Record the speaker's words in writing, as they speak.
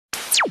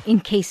in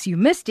case you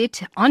missed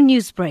it on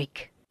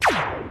Newsbreak.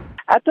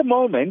 At the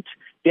moment,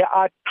 there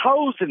are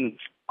thousands,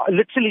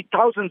 literally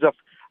thousands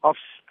of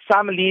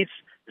families,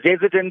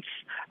 residents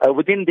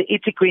within the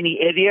eThekwini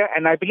area,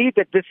 and I believe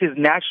that this is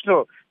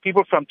national,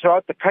 people from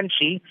throughout the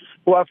country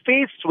who are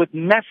faced with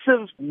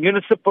massive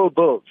municipal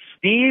bills.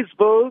 These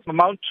bills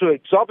amount to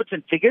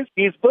exorbitant figures.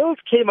 These bills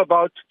came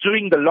about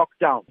during the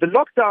lockdown. The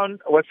lockdown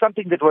was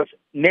something that was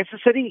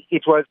necessary.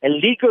 It was a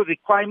legal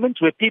requirement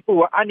where people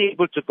were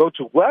unable to go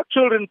to work.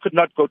 Children could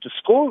not go to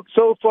school.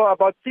 So for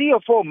about 3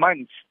 or 4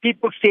 months,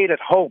 people stayed at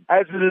home.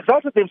 As a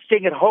result of them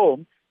staying at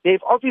home,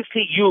 they've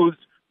obviously used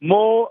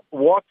more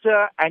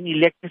water and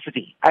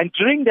electricity. And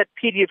during that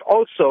period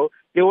also,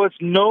 there was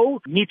no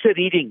meter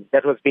reading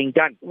that was being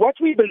done. What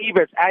we believe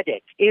as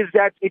ADEC is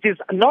that it is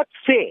not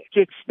fair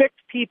to expect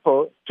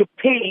people to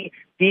pay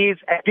these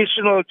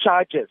additional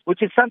charges,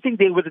 which is something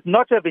they would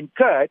not have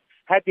incurred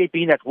had they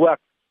been at work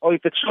or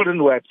if the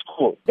children were at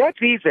school.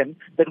 That reason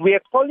that we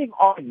are calling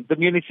on the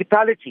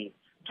municipality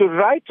to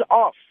write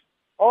off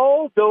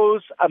all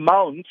those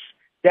amounts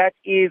that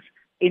is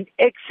in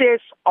excess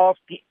of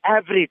the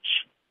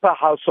average per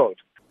household.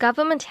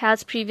 Government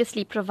has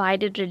previously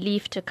provided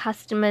relief to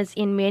customers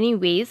in many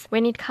ways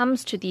when it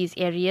comes to these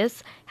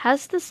areas.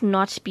 Has this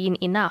not been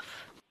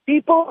enough?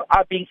 People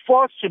are being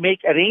forced to make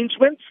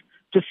arrangements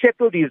to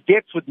settle these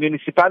debts with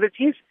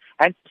municipalities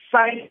and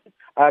sign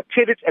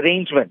credit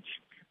arrangements.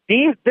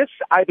 This,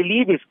 I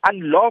believe, is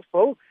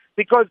unlawful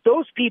because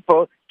those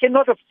people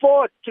cannot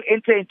afford to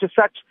enter into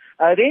such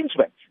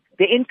arrangements.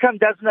 The income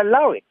doesn't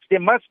allow it. There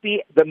must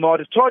be the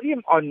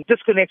moratorium on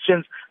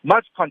disconnections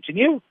must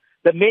continue.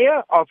 The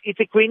mayor of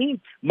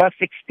eThekwini must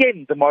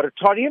extend the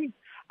moratorium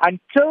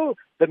until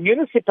the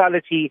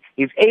municipality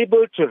is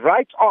able to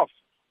write off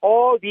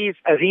all these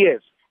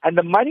arrears. And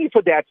the money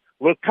for that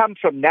will come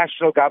from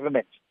national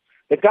government.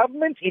 The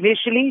government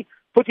initially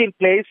put in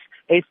place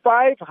a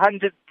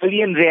 500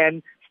 billion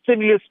rand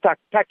stimulus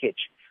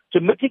package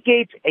to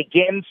mitigate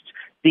against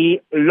the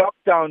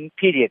lockdown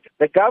period.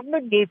 The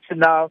government needs to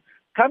now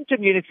come to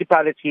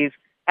municipalities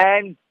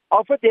and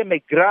offer them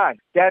a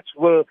grant that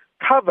will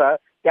cover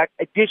that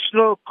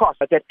additional cost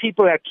that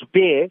people had to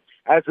bear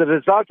as a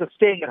result of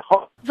staying at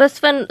home.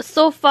 Visvin,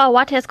 so far,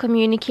 what has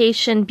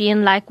communication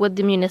been like with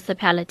the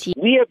municipality?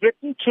 We have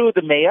written to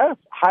the mayor,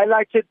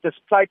 highlighted the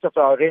plight of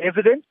our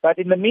residents, but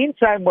in the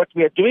meantime, what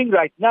we are doing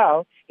right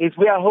now is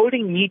we are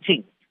holding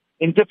meetings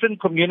in different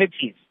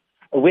communities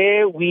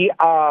where we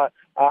are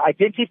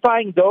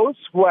identifying those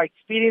who are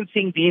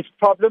experiencing these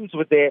problems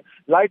with their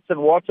lights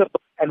and water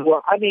and who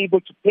are unable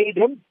to pay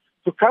them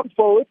to come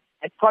forward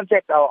and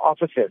contact our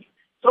officers.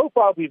 So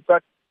far, we've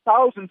got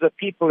thousands of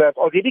people who have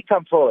already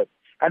come forward.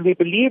 And we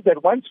believe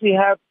that once we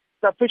have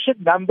sufficient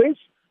numbers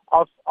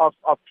of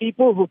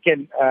people who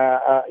can,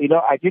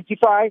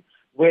 identify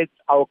with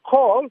our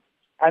call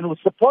and who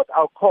support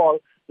our call,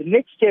 the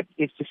next step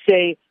is to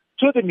say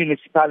to the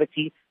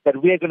municipality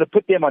that we are going to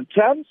put them on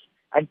terms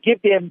and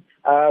give them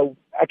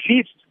at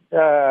least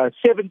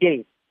 7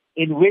 days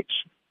in which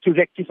to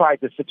rectify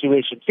the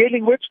situation,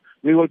 failing which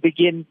we will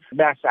begin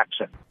mass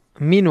action.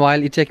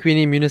 Meanwhile,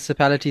 eThekwini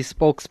Municipality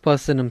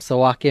Spokesperson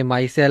Msawakhe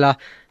Mayisela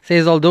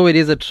says although it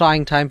is a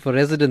trying time for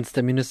residents,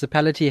 the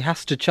municipality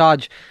has to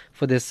charge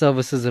for their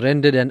services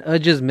rendered and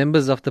urges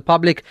members of the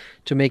public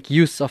to make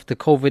use of the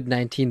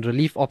COVID-19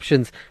 relief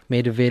options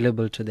made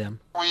available to them.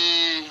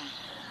 We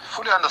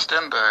fully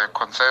understand the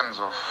concerns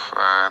of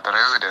the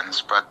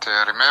residents, but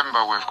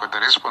remember we've got the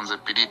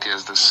responsibility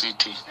as the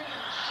city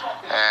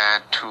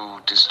to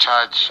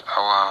discharge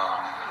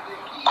our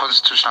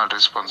constitutional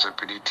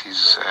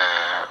responsibilities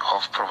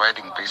of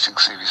providing basic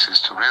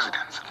services to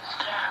residents.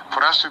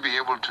 For us to be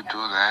able to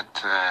do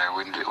that,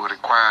 we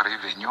require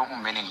revenue,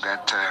 meaning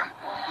that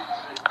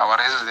our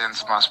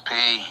residents must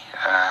pay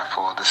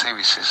for the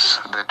services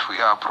that we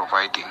are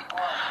providing.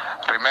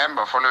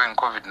 Remember, following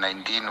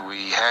COVID-19,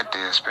 we had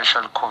a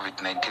special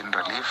COVID-19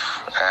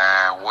 relief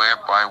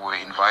whereby we're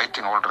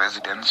inviting all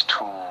residents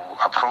to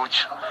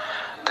approach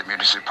the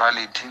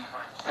municipality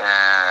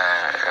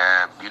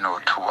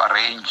to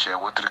arrange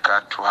with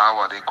regard to how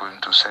are they going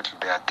to settle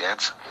their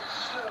debts.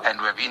 And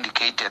we have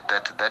indicated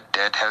that that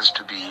debt has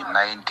to be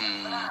 90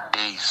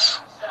 days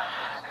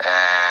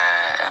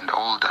and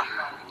older.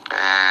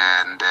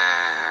 And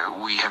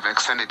we have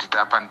extended it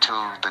up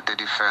until the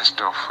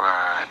 31st of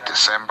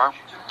December,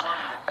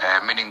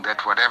 meaning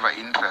that whatever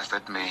interest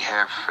that may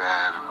have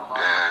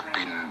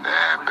been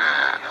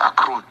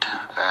accrued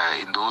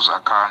in those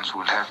accounts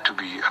will have to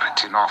be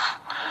written off.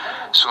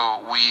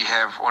 So we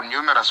have on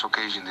numerous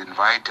occasions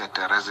invited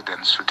the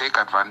residents to take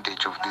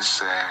advantage of this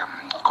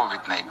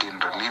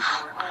COVID-19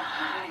 relief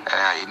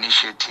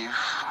initiative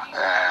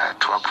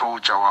to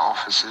approach our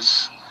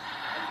offices.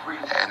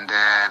 And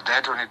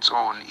that on its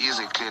own is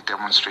a clear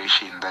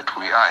demonstration that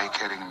we are a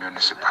caring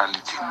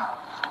municipality.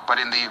 But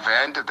in the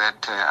event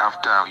that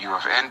after you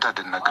have entered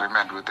an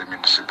agreement with the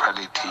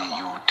municipality,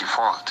 you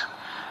default,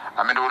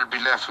 we will be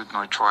left with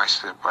no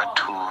choice but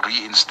to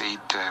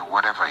reinstate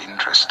whatever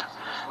interest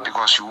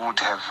because you would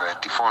have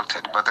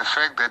defaulted. But the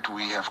fact that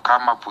we have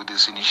come up with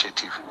this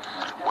initiative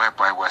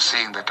whereby we're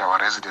saying that our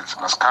residents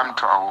must come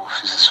to our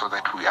offices so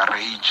that we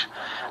arrange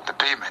the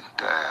payment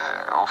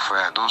of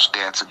those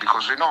debts,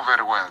 because we know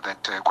very well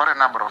that quite a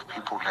number of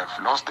people have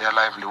lost their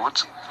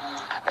livelihoods.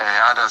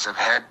 Others have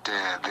had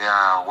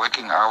their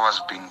working hours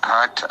being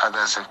cut.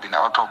 Others have been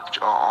out of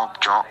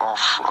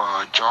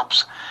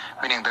jobs,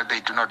 meaning that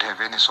they do not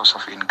have any source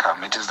of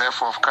income. It is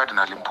therefore of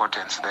cardinal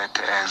importance that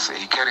as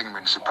a caring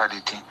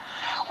municipality,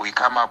 we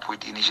come up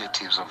with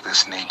initiatives of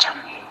this nature.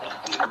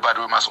 But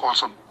we must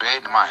also bear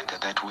in mind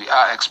that we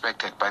are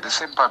expected by the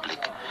same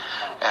public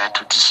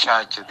to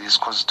discharge these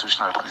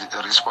constitutional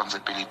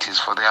responsibilities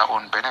for their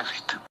own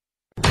benefit.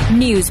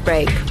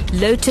 Newsbreak,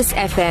 Lotus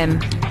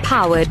FM,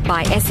 powered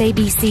by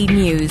SABC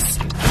News.